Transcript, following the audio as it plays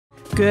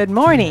Good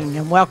morning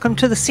and welcome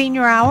to the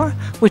Senior Hour,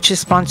 which is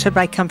sponsored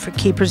by Comfort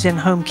Keepers in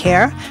Home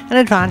Care and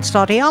Advanced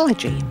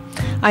Audiology.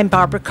 I'm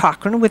Barbara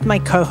Cochran with my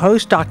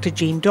co-host Dr.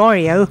 Jean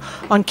Dorio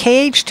on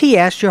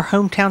KHTS, your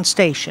hometown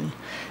station.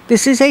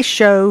 This is a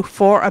show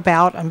for,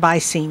 about, and by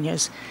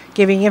seniors,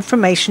 giving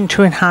information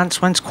to enhance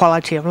one's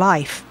quality of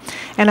life.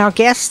 And our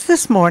guests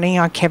this morning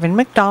are Kevin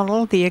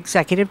McDonald, the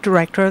Executive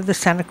Director of the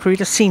Santa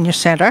Clarita Senior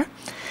Center.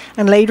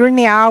 And later in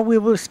the hour, we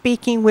will be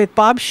speaking with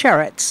Bob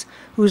Sheretz,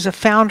 who's a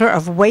founder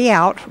of Way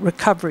Out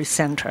Recovery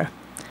Center.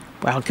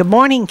 Well, good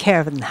morning,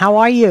 Kevin. How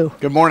are you?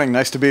 Good morning.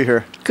 Nice to be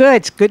here.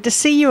 Good. Good to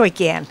see you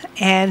again.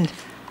 And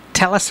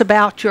tell us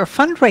about your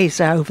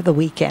fundraiser over the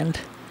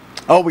weekend.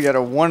 Oh, we had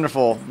a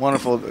wonderful,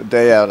 wonderful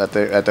day out at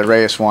the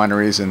Reyes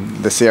Wineries and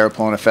the Sierra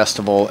Pelona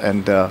Festival,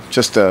 and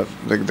just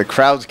the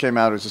crowds came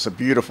out. It was just a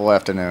beautiful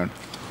afternoon.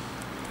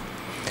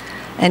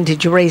 And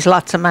did you raise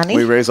lots of money?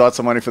 We raised lots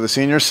of money for the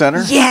Senior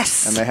Center.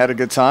 Yes! And they had a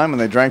good time,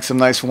 and they drank some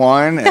nice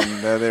wine,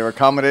 and they were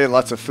accommodated,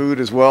 lots of food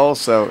as well.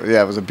 So,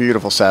 yeah, it was a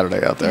beautiful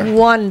Saturday out there.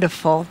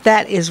 Wonderful.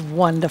 That is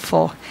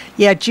wonderful.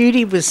 Yeah,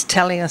 Judy was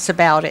telling us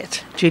about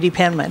it, Judy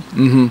Penman.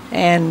 Mm-hmm.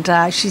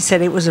 And she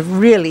said it was a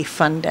really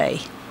fun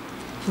day.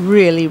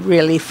 Really,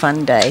 really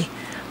fun day.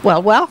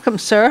 Well, welcome,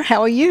 sir.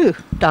 How are you,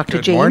 Dr.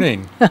 Jean? Good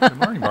morning. Good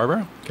morning,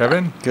 Barbara.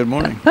 Kevin. Good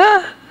morning.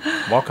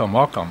 Welcome,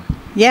 welcome.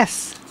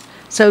 Yes.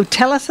 So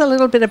tell us a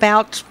little bit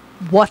about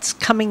what's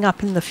coming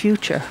up in the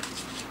future.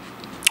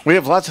 We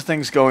have lots of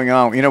things going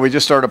on. You know, we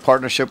just started a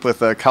partnership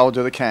with College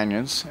of the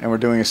Canyons, and we're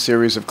doing a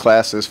series of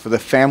classes for the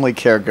family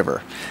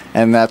caregiver,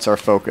 and that's our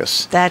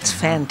focus. That's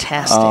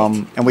fantastic.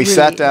 And we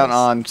sat down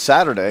on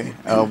Saturday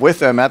with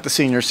them at the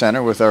Senior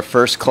Center with our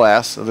first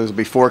class. So there'll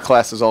be 4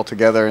 classes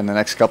altogether in the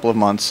next couple of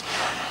months.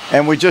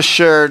 And we just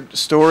shared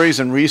stories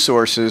and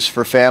resources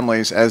for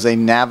families as they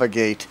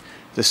navigate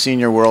the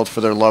senior world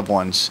for their loved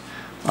ones.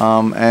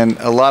 And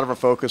a lot of our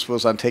focus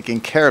was on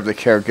taking care of the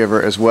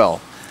caregiver as well.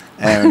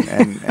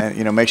 And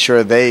you know, make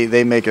sure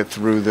they make it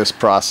through this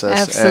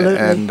process. Absolutely.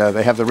 And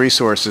they have the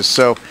resources.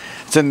 So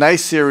it's a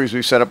nice series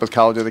we've set up with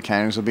College of the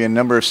Canyons. There'll be a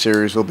number of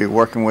series. We'll be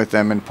working with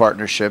them in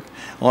partnership,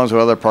 along with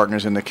other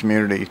partners in the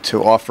community,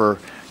 to offer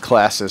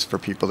classes for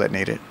people that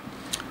need it.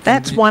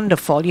 That's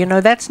wonderful. You know,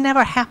 that's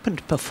never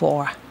happened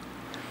before.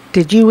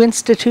 Did you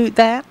institute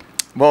that?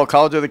 Well,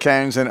 College of the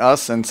Canyons and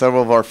us and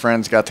several of our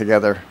friends got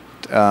together.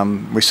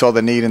 We saw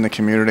the need in the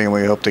community, and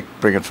we hope to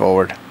bring it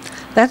forward.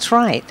 That's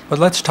right. But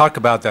let's talk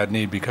about that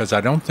need, because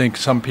I don't think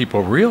some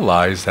people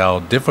realize how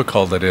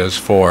difficult it is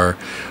for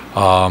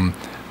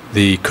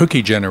the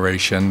cookie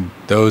generation,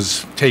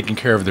 those taking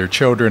care of their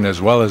children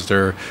as well as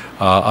their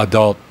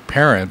adult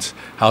parents,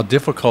 how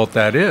difficult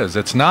that is.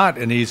 It's not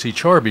an easy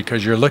chore,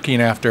 because you're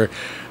looking after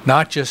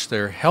not just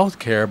their health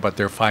care, but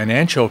their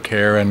financial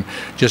care and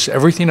just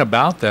everything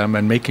about them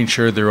and making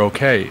sure they're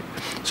okay.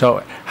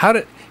 So how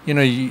do, you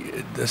know,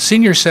 the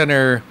Senior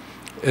Center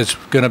is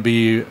going to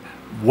be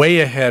way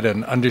ahead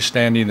in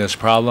understanding this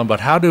problem,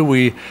 but how do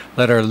we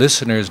let our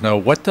listeners know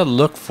what to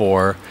look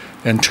for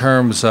in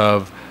terms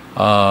of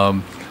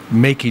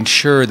making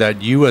sure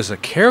that you as a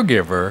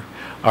caregiver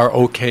are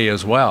okay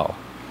as well?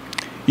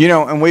 You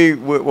know, and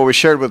what we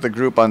shared with the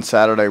group on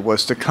Saturday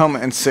was to come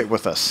and sit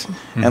with us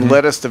and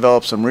let us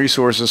develop some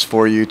resources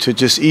for you to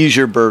just ease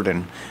your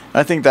burden.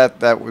 I think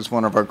that was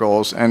one of our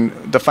goals. And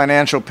the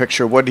financial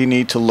picture, what do you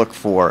need to look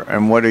for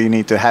and what do you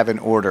need to have in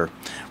order?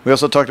 We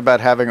also talked about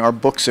having our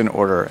books in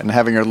order and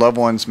having your loved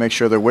ones make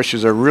sure their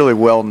wishes are really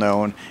well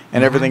known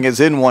and everything is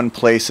in one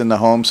place in the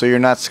home, so you're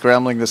not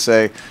scrambling to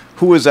say,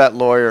 who is that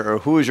lawyer or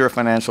who is your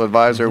financial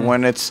advisor,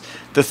 when it's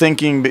the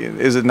thinking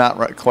is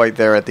not quite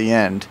there at the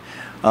end.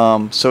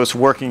 So it's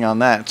working on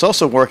that. It's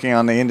also working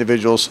on the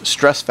individual's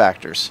stress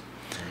factors.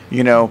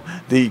 You know,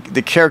 the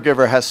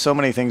caregiver has so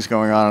many things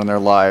going on in their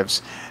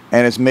lives,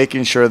 and it's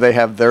making sure they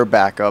have their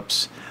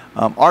backups.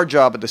 Our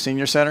job at the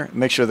Senior Center,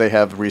 make sure they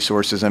have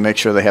resources and make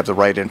sure they have the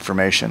right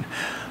information.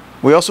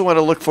 We also want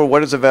to look for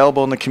what is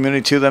available in the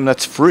community to them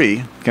that's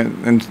free,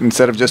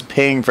 instead of just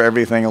paying for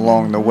everything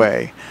along the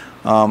way.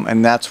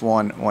 And that's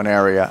one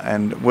area.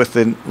 And with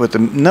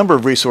the number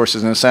of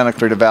resources in the Santa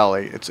Clarita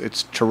Valley,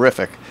 it's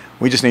terrific.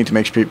 We just need to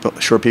make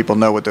sure people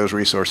know what those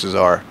resources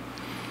are.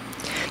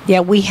 Yeah,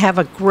 we have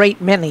a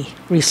great many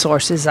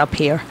resources up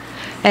here.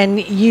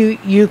 And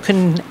you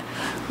can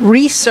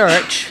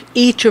research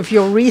each of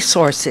your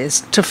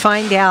resources to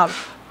find out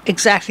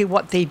exactly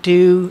what they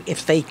do,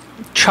 if they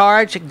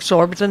charge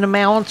exorbitant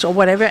amounts or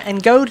whatever,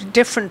 and go to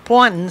different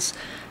ones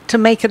to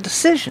make a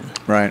decision.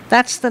 Right.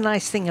 That's the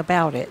nice thing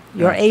about it.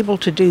 You're able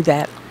to do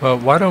that. Well,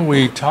 why don't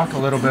we talk a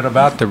little bit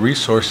about the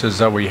resources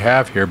that we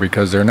have here,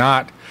 because they're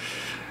not,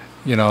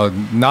 you know,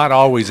 not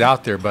always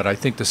out there, but I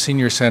think the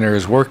Senior Center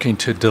is working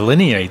to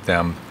delineate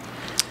them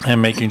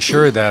and making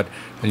sure that,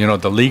 you know,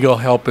 the legal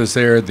help is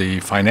there, the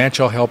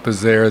financial help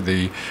is there,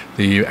 the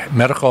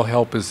medical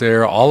help is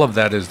there, all of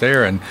that is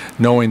there, and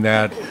knowing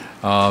that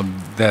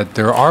that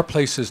there are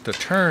places to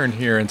turn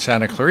here in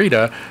Santa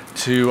Clarita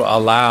to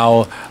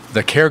allow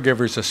the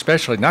caregivers,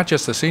 especially not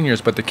just the seniors,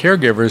 but the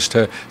caregivers,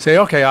 to say,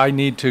 okay, I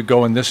need to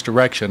go in this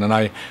direction, and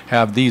I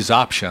have these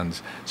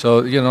options. So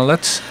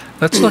let's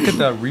look at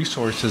the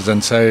resources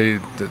and say,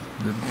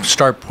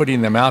 start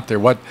putting them out there.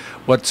 What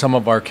some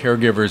of our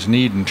caregivers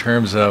need in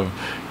terms of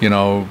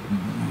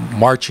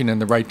marching in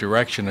the right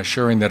direction,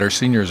 assuring that our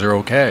seniors are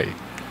okay.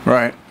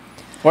 Right.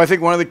 Well, I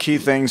think one of the key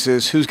things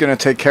is who's going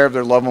to take care of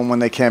their loved one when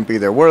they can't be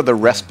there. What are the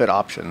respite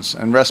options?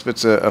 And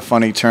respite's a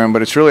funny term,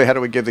 but it's really how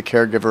do we give the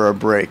caregiver a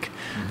break?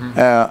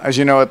 As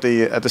you know, at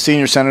the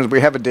senior centers,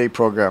 we have a day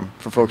program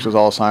for folks with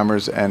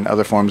Alzheimer's and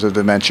other forms of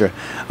dementia.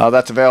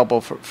 That's available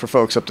for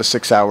folks up to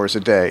 6 hours a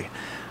day.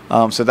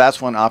 So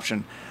that's one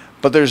option.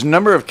 But there's a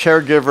number of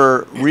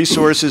caregiver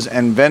resources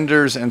and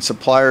vendors and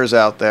suppliers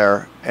out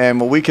there,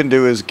 and what we can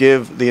do is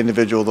give the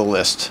individual the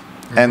list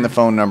and the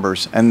phone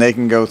numbers, and they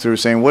can go through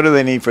saying what do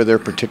they need for their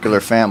particular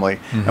family,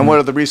 and what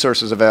are the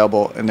resources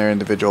available in their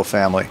individual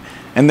family,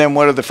 and then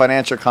what are the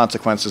financial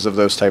consequences of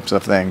those types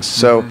of things.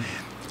 So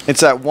it's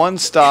that one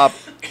stop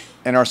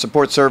in our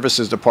support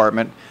services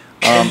department,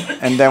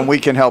 and then we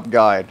can help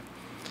guide.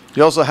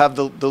 You also have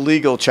the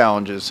legal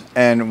challenges,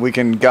 and we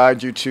can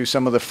guide you to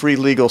some of the free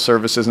legal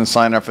services and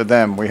sign up for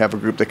them. We have a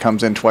group that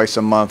comes in twice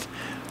a month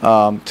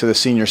to the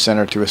senior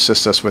center to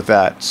assist us with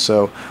that.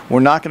 So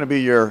we're not going to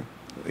be your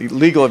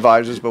legal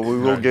advisors, but we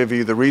will give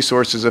you the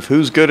resources of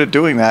who's good at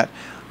doing that.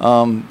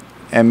 And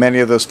many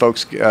of those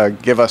folks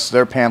give us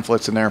their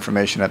pamphlets and their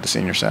information at the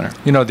senior center.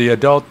 The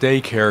adult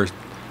daycare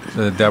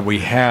that we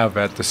have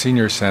at the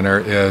senior center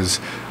is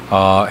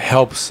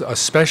helps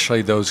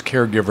especially those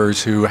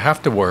caregivers who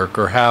have to work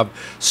or have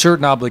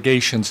certain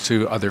obligations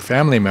to other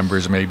family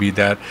members, maybe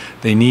that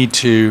they need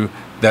to,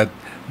 that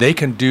they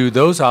can do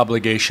those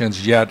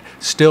obligations yet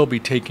still be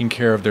taking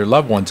care of their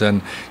loved ones.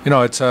 And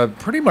it's a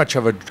pretty much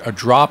of a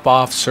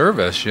drop-off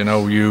service.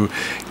 You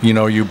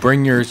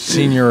bring your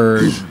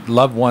senior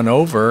loved one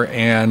over,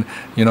 and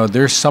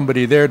there's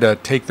somebody there to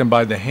take them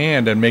by the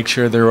hand and make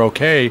sure they're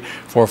okay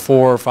for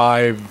 4 or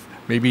 5,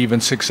 maybe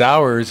even 6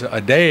 hours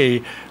a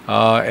day,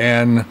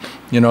 and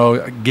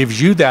gives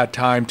you that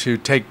time to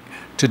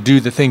do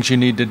the things you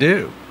need to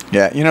do.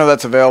 Yeah,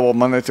 that's available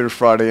Monday through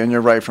Friday, and you're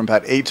right, from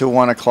about 8 to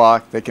 1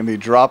 o'clock. They can be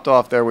dropped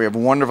off there. We have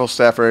wonderful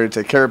staff ready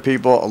to take care of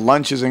people. A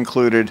lunch is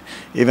included.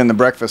 Even the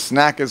breakfast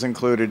snack is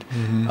included.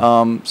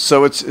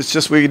 So it's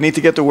just we need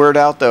to get the word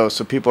out, though,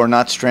 so people are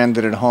not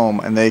stranded at home,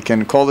 and they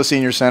can call the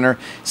senior center,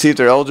 see if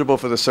they're eligible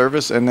for the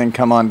service, and then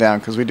come on down,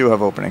 because we do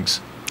have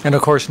openings. And,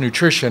 of course,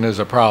 nutrition is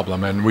a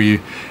problem. And we,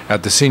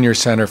 at the senior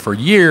center for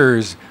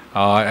years,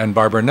 and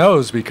Barbara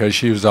knows because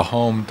she was a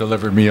home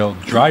delivered meal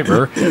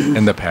driver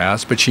in the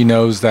past, but she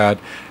knows that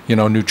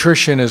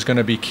nutrition is going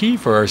to be key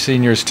for our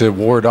seniors to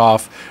ward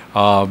off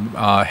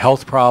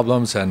health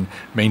problems and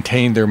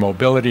maintain their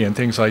mobility and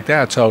things like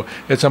that. So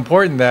it's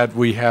important that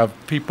we have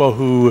people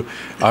who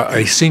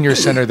a senior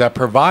center that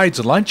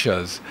provides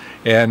lunches.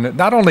 And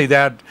not only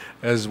that,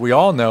 as we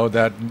all know,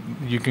 that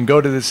you can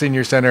go to the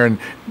senior center and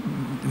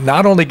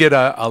not only get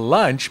a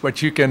lunch,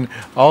 but you can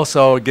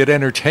also get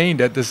entertained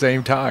at the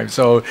same time.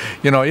 So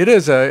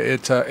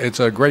it's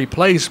a great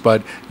place,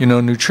 but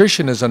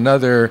nutrition is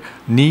another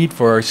need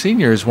for our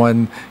seniors.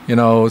 When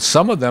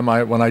some of them,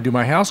 when I do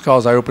my house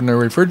calls, I open the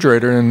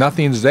refrigerator and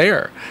nothing's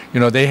there.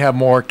 They have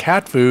more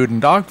cat food and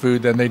dog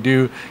food than they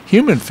do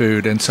human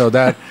food, and so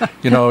that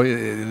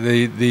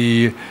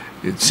the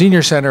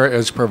senior center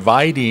is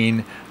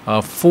providing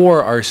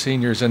for our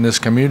seniors in this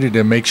community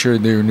to make sure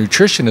their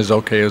nutrition is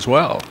okay as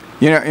well.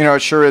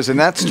 It sure is, and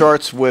that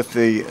starts with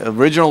the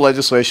original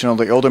legislation of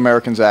the Old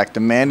Americans Act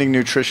demanding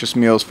nutritious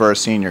meals for our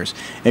seniors.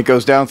 It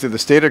goes down through the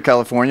state of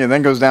California, and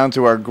then goes down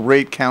to our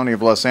great county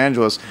of Los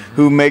Angeles,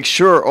 who make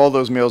sure all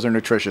those meals are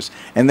nutritious,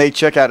 and they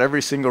check out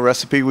every single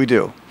recipe we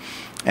do.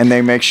 And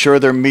they make sure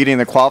they're meeting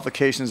the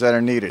qualifications that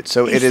are needed.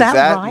 So it is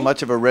that right?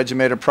 much of a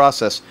regimented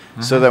process,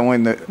 so that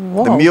when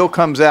the meal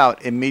comes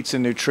out, it meets the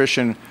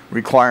nutrition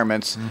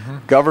requirements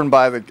governed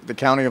by the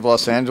County of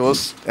Los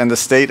Angeles and the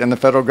state and the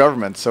federal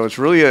government. So it's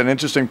really an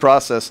interesting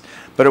process,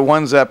 but it's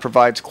one that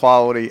provides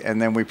quality,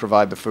 and then we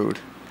provide the food.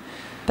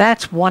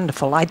 That's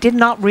wonderful. I did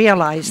not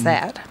realize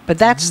that, but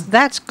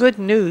that's good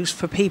news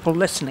for people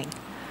listening.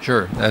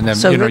 Sure, and then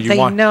so that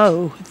they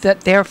know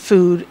that their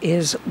food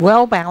is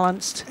well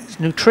balanced, it's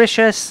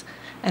nutritious,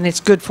 and it's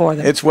good for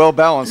them. It's well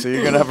balanced, so you're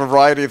going to have a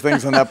variety of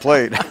things on that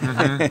plate,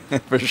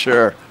 for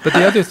sure. But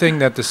the other thing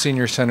that the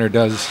senior center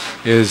does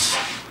is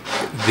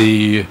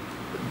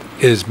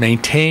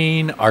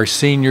maintain our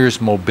seniors'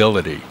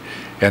 mobility,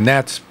 and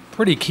that's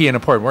pretty key and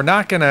important. We're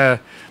not going to,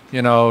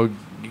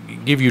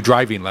 give you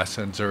driving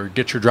lessons or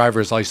get your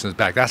driver's license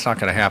back. That's not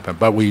going to happen.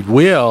 But we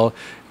will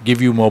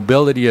give you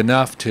mobility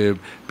enough to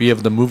be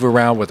able to move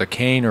around with a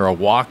cane or a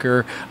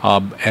walker,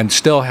 and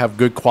still have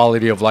good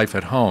quality of life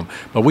at home.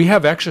 But we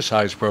have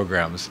exercise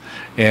programs,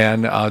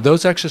 and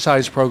those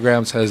exercise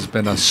programs has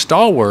been a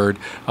stalwart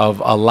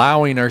of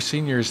allowing our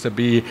seniors to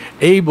be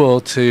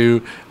able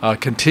to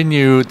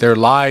continue their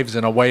lives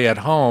in a way at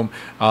home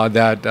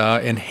that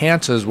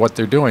enhances what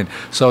they're doing.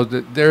 So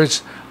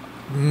there's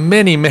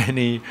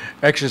many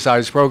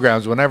exercise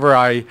programs. Whenever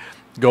I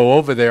go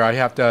over there, I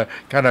have to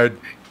kind of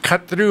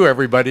cut through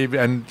everybody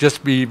and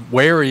just be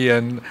wary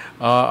and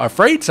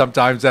afraid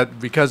sometimes that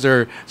because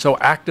they're so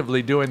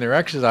actively doing their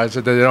exercise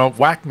that they don't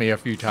whack me a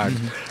few times.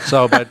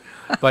 So, but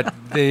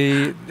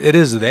it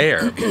is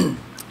there.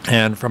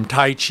 And from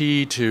Tai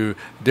Chi to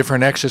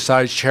different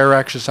exercise, chair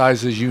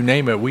exercises, you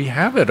name it, we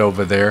have it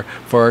over there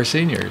for our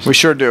seniors. We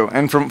sure do,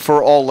 and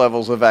for all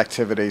levels of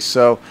activity.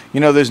 So,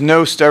 there's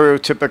no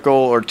stereotypical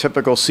or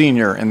typical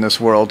senior in this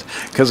world,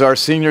 because our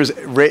seniors'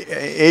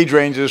 age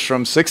ranges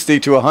from 60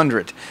 to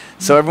 100.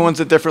 So everyone's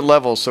at different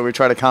levels, so we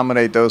try to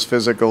accommodate those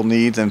physical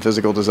needs and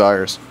physical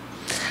desires.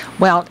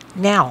 Well,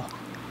 now,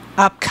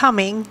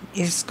 upcoming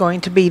is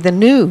going to be the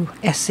new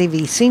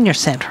SCV Senior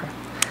Center.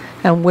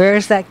 And where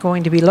is that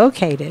going to be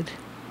located?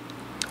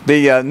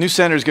 The new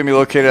center is going to be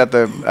located at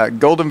the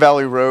Golden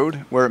Valley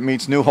Road, where it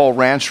meets New Hall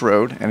Ranch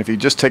Road. And if you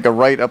just take a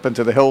right up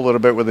into the hill a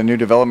little bit where the new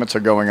developments are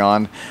going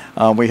on,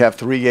 we have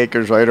 3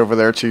 acres right over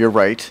there to your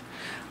right.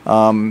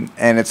 And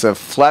it's a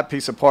flat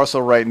piece of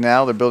parcel right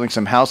now. They're building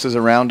some houses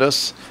around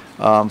us.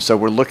 So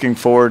we're looking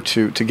forward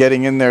to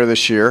getting in there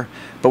this year.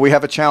 But we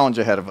have a challenge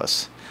ahead of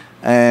us.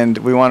 And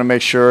we want to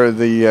make sure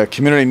the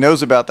community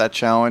knows about that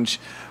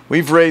challenge.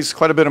 We've raised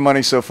quite a bit of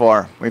money so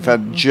far. We've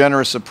had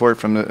generous support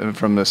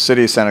from the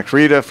city of Santa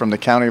Clarita, from the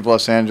county of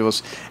Los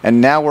Angeles, and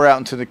now we're out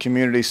into the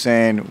community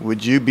saying,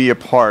 would you be a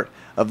part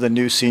of the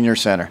new senior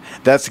center?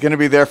 That's going to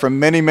be there for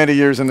many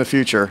years in the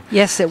future.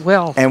 Yes, it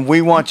will. And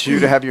we want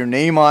you to have your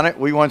name on it.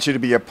 We want you to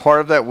be a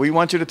part of that. We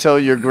want you to tell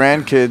your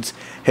grandkids,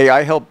 hey,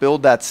 I helped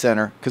build that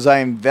center because I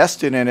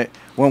invested in it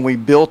when we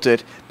built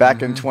it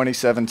back in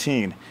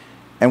 2017.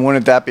 And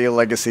wouldn't that be a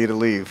legacy to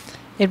leave?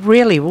 It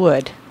really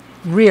would.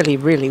 Really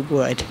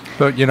would.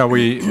 But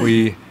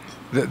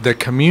the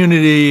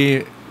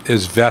community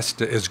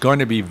is going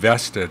to be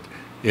vested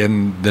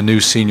in the new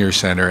senior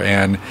center,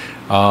 and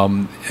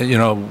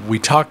we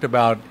talked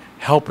about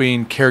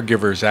helping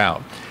caregivers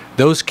out.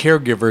 Those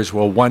caregivers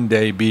will one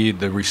day be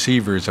the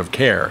receivers of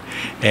care,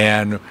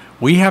 and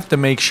we have to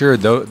make sure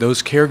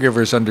those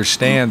caregivers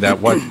understand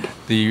that what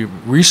the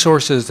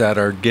resources that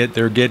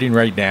they're getting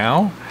right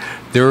now,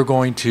 they're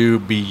going to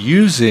be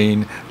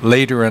using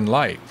later in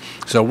life.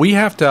 So we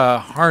have to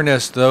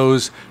harness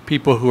those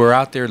people who are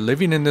out there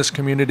living in this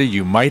community.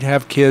 You might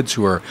have kids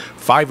who are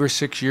 5 or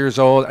 6 years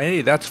old.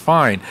 Hey, that's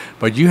fine.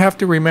 But you have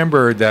to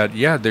remember that,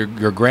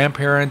 your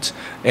grandparents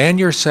and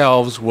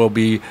yourselves will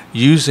be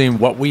using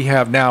what we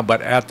have now,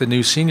 but at the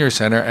new senior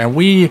center. And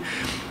we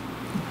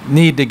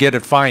need to get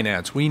it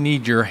financed. We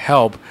need your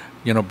help,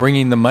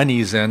 bringing the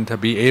monies in to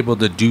be able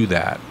to do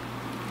that.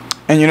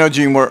 And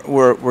Gene,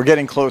 we're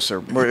getting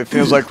closer. It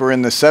feels like we're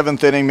in the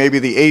 7th inning, maybe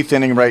the 8th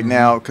inning right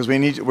now, because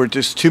we're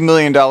just $2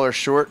 million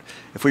short.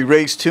 If we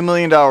raise $2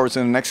 million in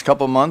the next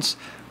couple of months,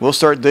 we'll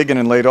start digging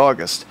in late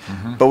August.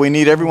 But we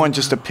need everyone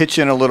just to pitch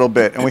in a little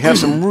bit, and we have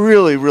some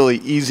really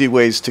easy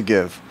ways to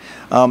give.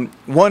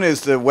 One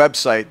is the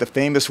website, the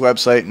famous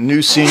website,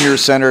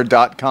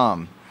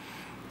 newseniorcenter.com.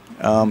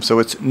 So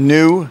it's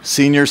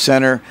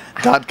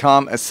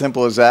newseniorcenter.com, as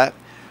simple as that.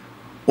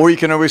 Or you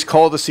can always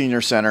call the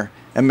senior center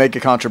and make a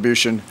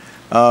contribution.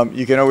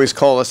 You can always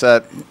call us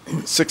at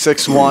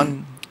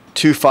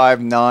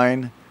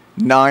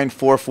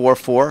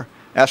 661-259-9444.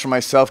 Ask for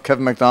myself,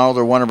 Kevin McDonald,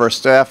 or one of our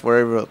staff.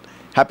 We're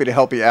happy to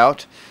help you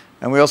out.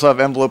 And we also have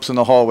envelopes in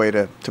the hallway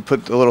to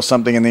put a little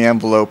something in the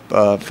envelope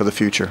for the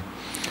future.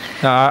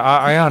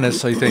 I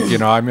honestly think,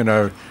 I'm going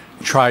to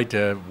try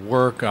to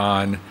work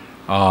on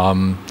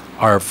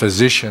our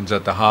physicians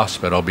at the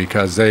hospital,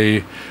 because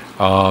they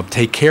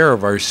take care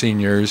of our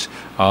seniors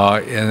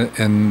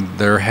in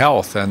their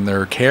health and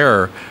their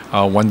care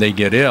when they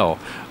get ill.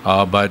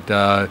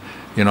 But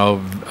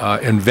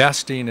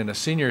investing in a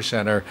senior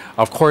center,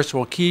 of course,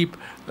 will keep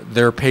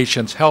their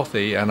patients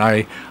healthy. And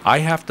I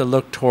have to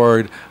look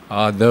toward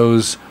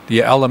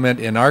the element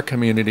in our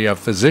community of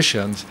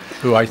physicians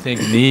who I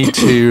think need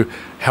to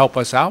help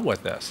us out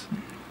with this.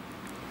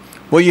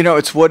 Well,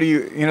 it's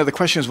the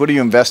question is, what are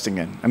you investing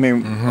in? I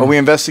mean, are we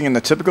investing in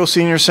the typical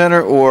senior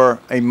center or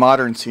a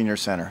modern senior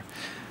center?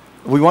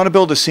 We want to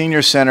build a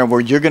senior center where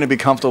you're going to be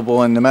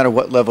comfortable in no matter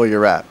what level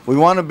you're at. We're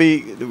going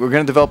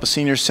to develop a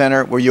senior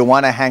center where you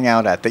want to hang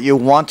out at, that you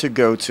want to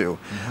go to,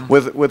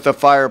 with the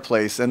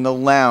fireplace and the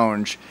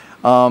lounge,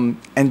 and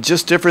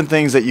just different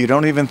things that you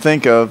don't even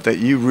think of that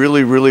you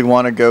really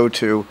want to go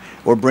to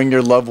or bring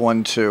your loved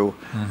one to,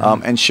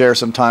 and share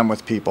some time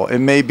with people. It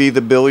may be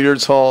the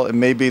billiards hall. It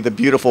may be the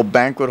beautiful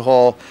banquet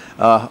hall,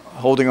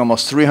 holding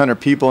almost 300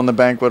 people in the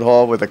banquet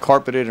hall with the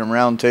carpeted and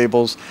round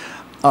tables,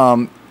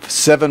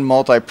 7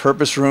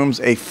 multi-purpose rooms,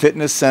 a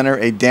fitness center,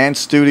 a dance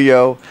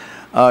studio,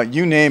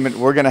 you name it,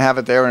 we're going to have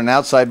it there in an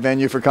outside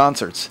venue for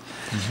concerts.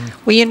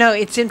 Well, you know,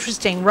 it's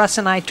interesting. Russ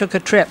and I took a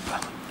trip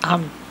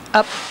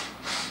up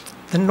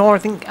to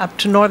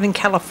Northern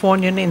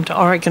California and into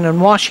Oregon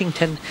and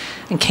Washington,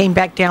 and came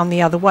back down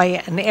the other way.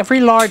 And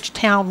every large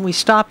town we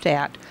stopped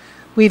at,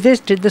 we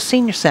visited the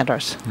senior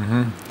centers.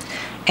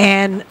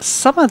 And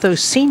some of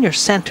those senior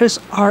centers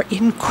are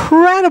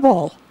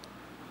incredible.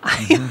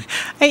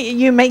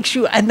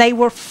 And they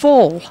were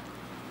full.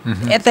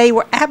 They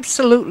were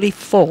absolutely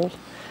full,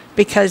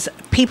 because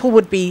people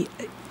would be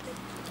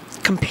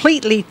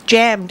completely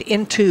jammed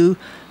into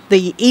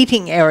the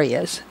eating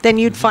areas. Then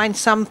you'd find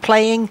some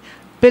playing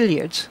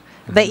billiards.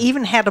 They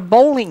even had a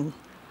bowling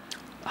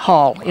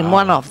hall in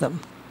one of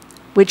them,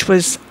 which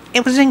was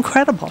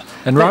incredible.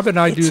 And Rob and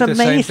I do the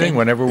same thing.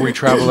 Whenever we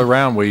travel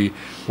around,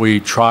 we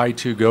try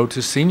to go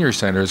to senior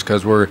centers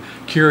because we're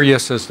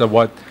curious as to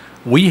what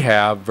we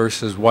have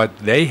versus what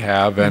they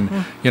have,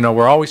 and you know,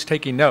 we're always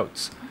taking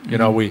notes. You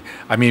know,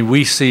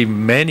 we see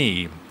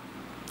many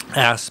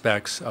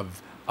aspects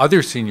of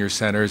other senior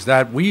centers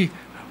that we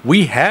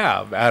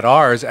have at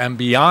ours and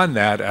beyond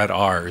that at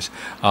ours.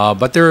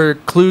 But there are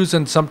clues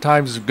and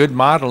sometimes good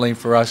modeling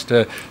for us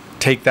to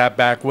take that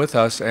back with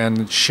us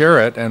and share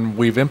it, and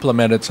we've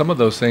implemented some of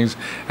those things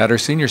at our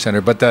senior center.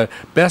 But the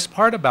best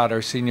part about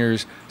our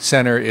seniors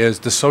center is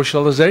the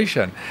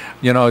socialization.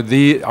 You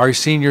know, our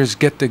seniors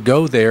get to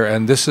go there,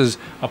 and this is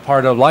a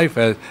part of life.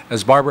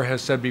 As Barbara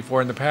has said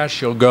before in the past,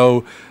 she'll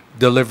go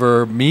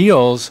deliver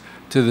meals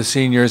to the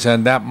seniors,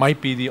 and that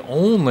might be the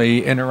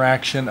only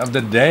interaction of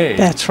the day.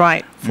 That's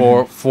right.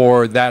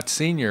 For that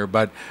senior.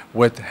 But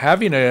with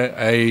having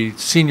a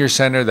senior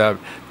center that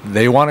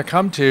they want to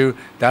come to,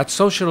 that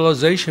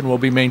socialization will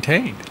be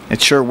maintained.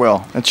 It sure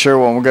will. It sure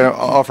will. We're going to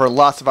offer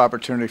lots of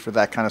opportunity for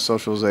that kind of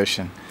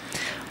socialization.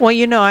 Well,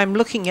 you know, I'm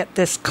looking at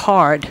this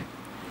card.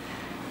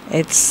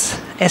 It's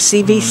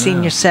SCV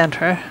Senior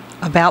Center,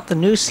 about the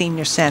new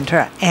senior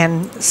center,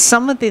 and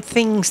some of the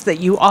things that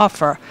you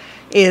offer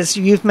is,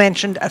 you've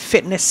mentioned a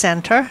fitness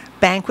center,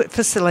 banquet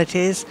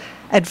facilities,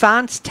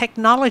 advanced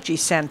technology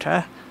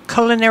center,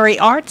 culinary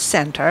arts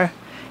center,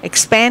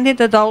 expanded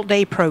adult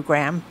day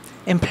program,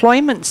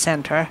 employment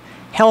center,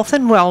 health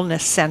and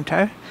wellness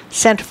center,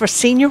 center for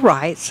senior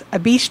rights, a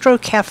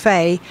bistro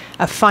cafe,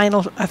 a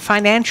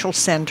financial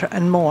center,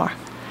 and more.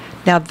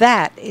 Now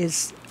that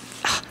is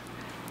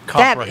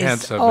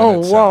comprehensive.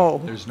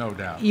 Whoa! There's no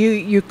doubt.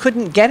 You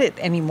couldn't get it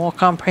any more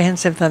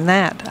comprehensive than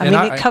that. I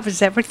mean, it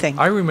covers everything.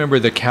 I remember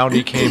the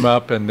county came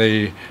up and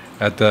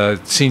at the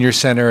senior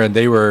center, and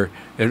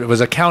it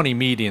was a county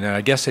meeting, and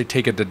I guess they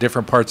take it to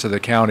different parts of the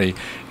county,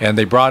 and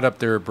they brought up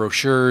their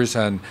brochures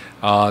and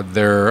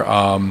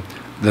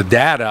the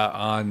data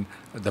on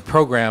the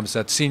programs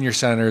that senior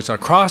centers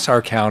across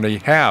our county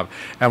have.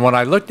 And when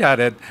I looked at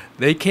it,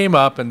 they came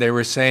up and they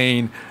were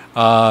saying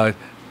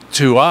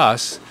to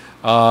us,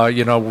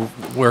 you know,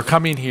 we're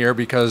coming here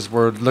because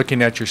we're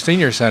looking at your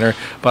senior center.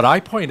 But I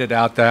pointed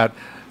out that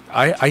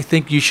I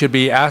think you should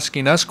be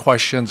asking us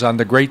questions on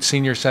the great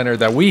senior center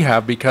that we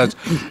have, because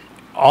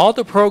all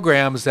the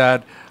programs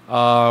that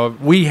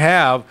we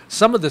have,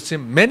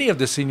 many of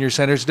the senior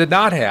centers did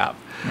not have.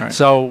 Right.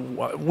 So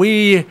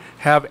we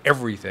have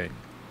everything,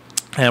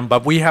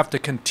 but we have to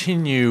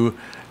continue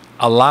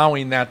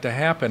allowing that to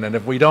happen. And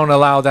if we don't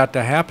allow that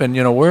to happen,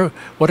 you know,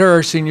 what are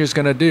our seniors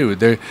going to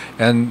do?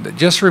 And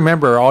just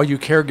remember, all you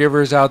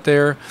caregivers out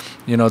there,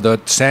 you know, the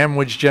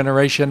sandwich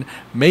generation,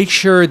 make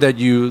sure that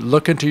you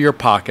look into your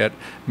pocket,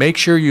 make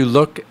sure you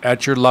look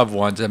at your loved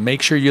ones, and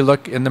make sure you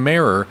look in the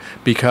mirror,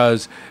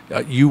 because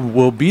you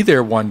will be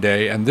there one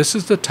day, and this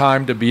is the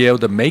time to be able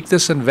to make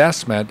this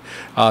investment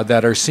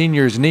that our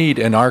seniors need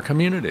in our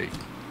community.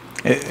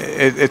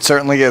 It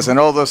certainly is. And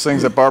all those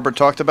things that Barbara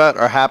talked about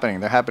are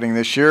happening. They're happening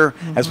this year.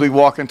 As we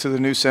walk into the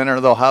new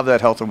center, they'll have that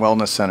health and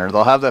wellness center.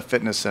 They'll have that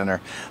fitness center.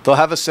 They'll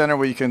have a center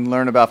where you can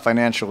learn about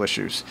financial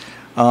issues.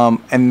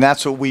 And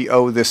that's what we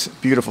owe this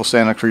beautiful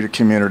Santa Clarita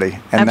community.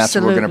 And that's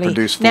what we're going to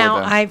produce for them. Now,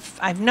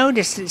 I've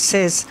noticed it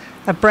says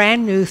a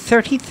brand new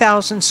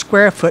 30,000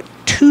 square foot,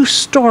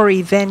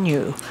 2-story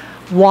venue.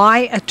 Why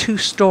a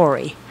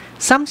 2-story?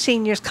 Some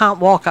seniors can't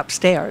walk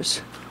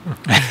upstairs.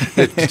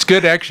 It's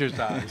good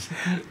exercise.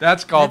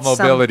 That's called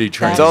mobility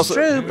training. That's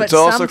true, but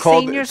some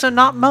seniors are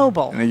not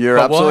mobile. And you're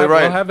absolutely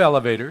right. We'll have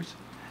elevators.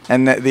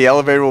 And the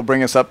elevator will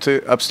bring us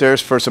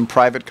upstairs for some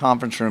private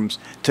conference rooms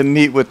to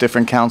meet with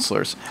different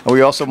counselors. And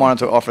we also wanted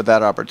to offer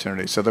that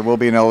opportunity. So there will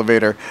be an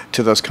elevator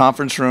to those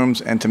conference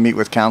rooms and to meet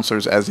with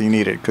counselors as you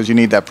need it, because you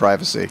need that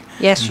privacy.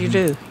 Yes, you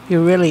do.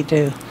 You really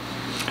do.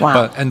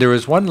 Wow. And there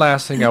was one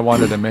last thing I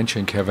wanted to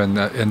mention, Kevin.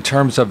 In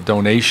terms of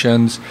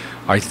donations,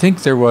 I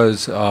think there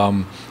was,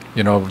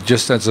 you know,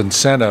 just as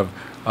incentive,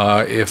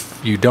 if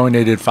you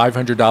donated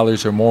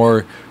 $500 or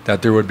more,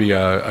 that there would be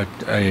a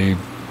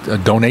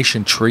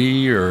donation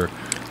tree or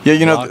Yeah,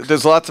 you know, blocks?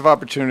 there's lots of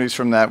opportunities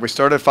from that. We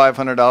start at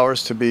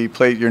 $500 to be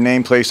your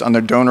name placed on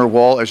the donor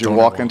wall as you Donor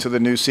walk wall. into the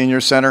new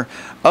senior center.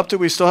 Up to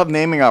we still have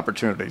naming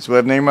opportunities. We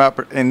have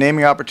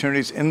naming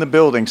opportunities in the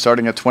building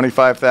starting at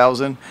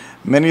 $25,000.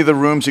 Many of the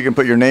rooms you can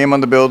put your name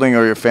on the building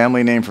or your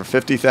family name for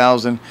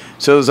 $50,000.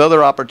 So there's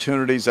other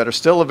opportunities that are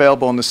still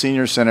available in the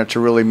senior center to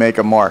really make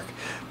a mark.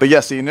 But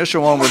yes, the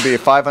initial one would be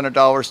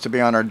 $500 to be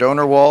on our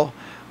donor wall,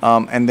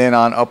 and then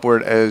on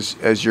upward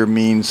as your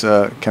means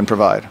can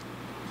provide.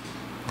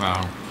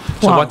 Wow.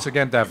 So Wow. once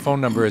again, that phone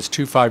number is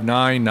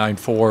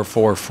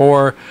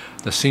 259-9444.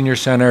 The Senior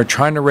Center,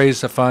 trying to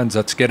raise the funds.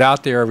 Let's get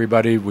out there,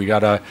 everybody. We got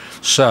to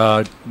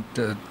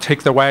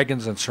take the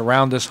wagons and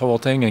surround this whole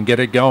thing and get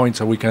it going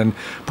so we can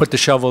put the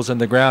shovels in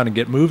the ground and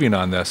get moving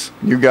on this.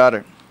 You got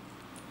it.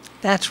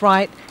 That's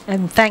right.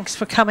 And thanks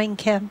for coming,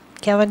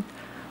 Kevin.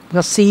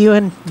 We'll see you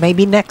in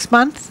maybe next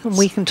month, and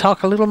we can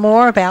talk a little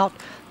more about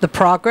the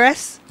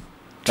progress.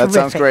 That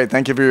sounds Terrific. great.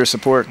 Thank you for your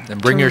support. And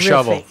bring your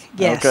shovel. Terrific.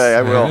 Yes. Okay,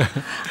 I will.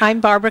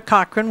 I'm Barbara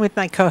Cochran with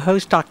my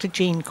co-host, Dr.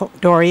 Jean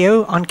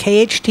Dorio, on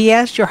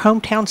KHTS, your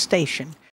hometown station.